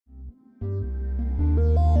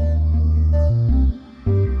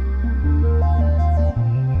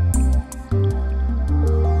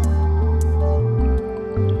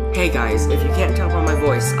guys, if you can't tell by my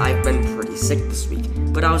voice, I've been pretty sick this week,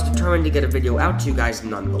 but I was determined to get a video out to you guys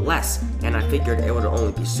nonetheless, and I figured it would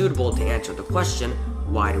only be suitable to answer the question,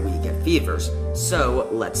 why do we get fevers? So,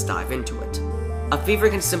 let's dive into it. A fever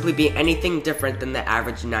can simply be anything different than the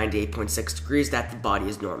average 98.6 degrees that the body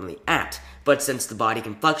is normally at, but since the body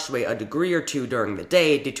can fluctuate a degree or two during the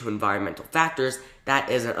day due to environmental factors, that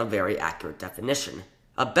isn't a very accurate definition.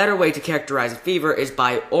 A better way to characterize a fever is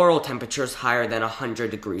by oral temperatures higher than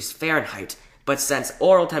 100 degrees Fahrenheit, but since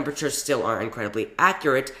oral temperatures still aren't incredibly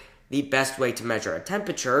accurate, the best way to measure a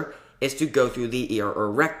temperature is to go through the ear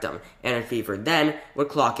or rectum, and a fever then would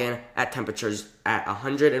clock in at temperatures at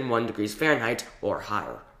 101 degrees Fahrenheit or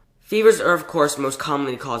higher. Fevers are of course most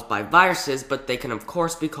commonly caused by viruses, but they can of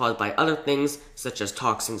course be caused by other things such as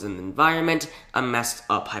toxins in the environment, a messed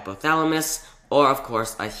up hypothalamus, or of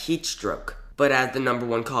course a heat stroke. But as the number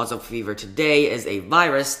one cause of fever today is a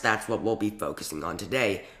virus, that's what we'll be focusing on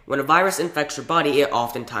today. When a virus infects your body, it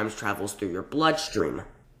oftentimes travels through your bloodstream.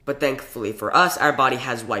 But thankfully for us, our body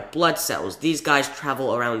has white blood cells. These guys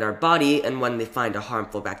travel around our body, and when they find a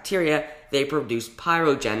harmful bacteria, they produce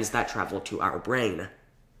pyrogens that travel to our brain.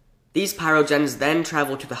 These pyrogens then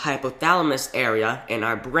travel to the hypothalamus area in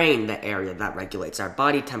our brain, the area that regulates our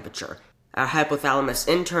body temperature. Our hypothalamus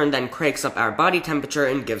in turn then cranks up our body temperature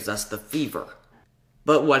and gives us the fever.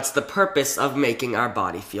 But what's the purpose of making our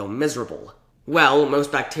body feel miserable? Well,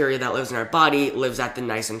 most bacteria that lives in our body lives at the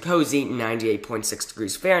nice and cozy 98.6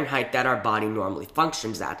 degrees Fahrenheit that our body normally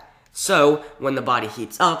functions at. So, when the body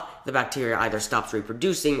heats up, the bacteria either stops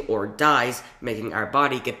reproducing or dies, making our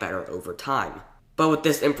body get better over time. But with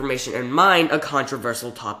this information in mind, a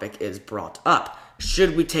controversial topic is brought up.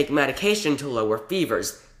 Should we take medication to lower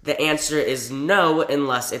fevers? The answer is no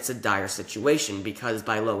unless it's a dire situation, because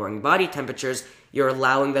by lowering body temperatures, you're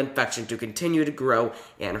allowing the infection to continue to grow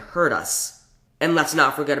and hurt us. And let's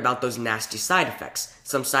not forget about those nasty side effects.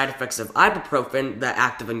 Some side effects of ibuprofen, the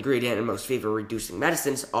active ingredient in most fever-reducing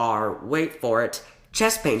medicines, are, wait for it,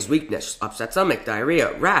 chest pains, weakness, upset stomach,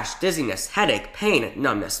 diarrhea, rash, dizziness, headache, pain,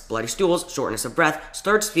 numbness, bloody stools, shortness of breath,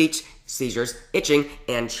 slurred speech, seizures, itching,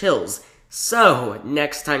 and chills. So,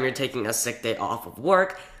 next time you're taking a sick day off of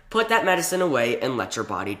work, put that medicine away and let your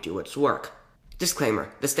body do its work. Disclaimer,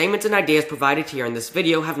 the statements and ideas provided here in this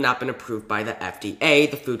video have not been approved by the FDA,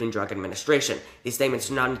 the Food and Drug Administration. These statements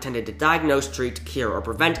are not intended to diagnose, treat, cure, or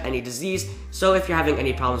prevent any disease, so if you're having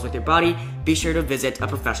any problems with your body, be sure to visit a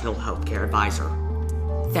professional healthcare advisor.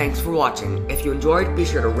 Thanks for watching. If you enjoyed, be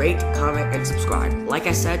sure to rate, comment, and subscribe. Like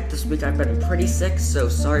I said, this week I've been pretty sick, so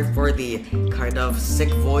sorry for the kind of sick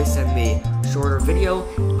voice and the shorter video,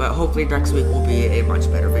 but hopefully next week will be a much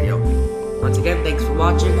better video. Once again, thanks for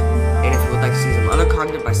watching, and if you would like to see some other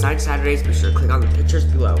content by Science Saturdays, be sure to click on the pictures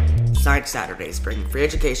below. Science Saturdays, bringing free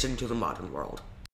education to the modern world.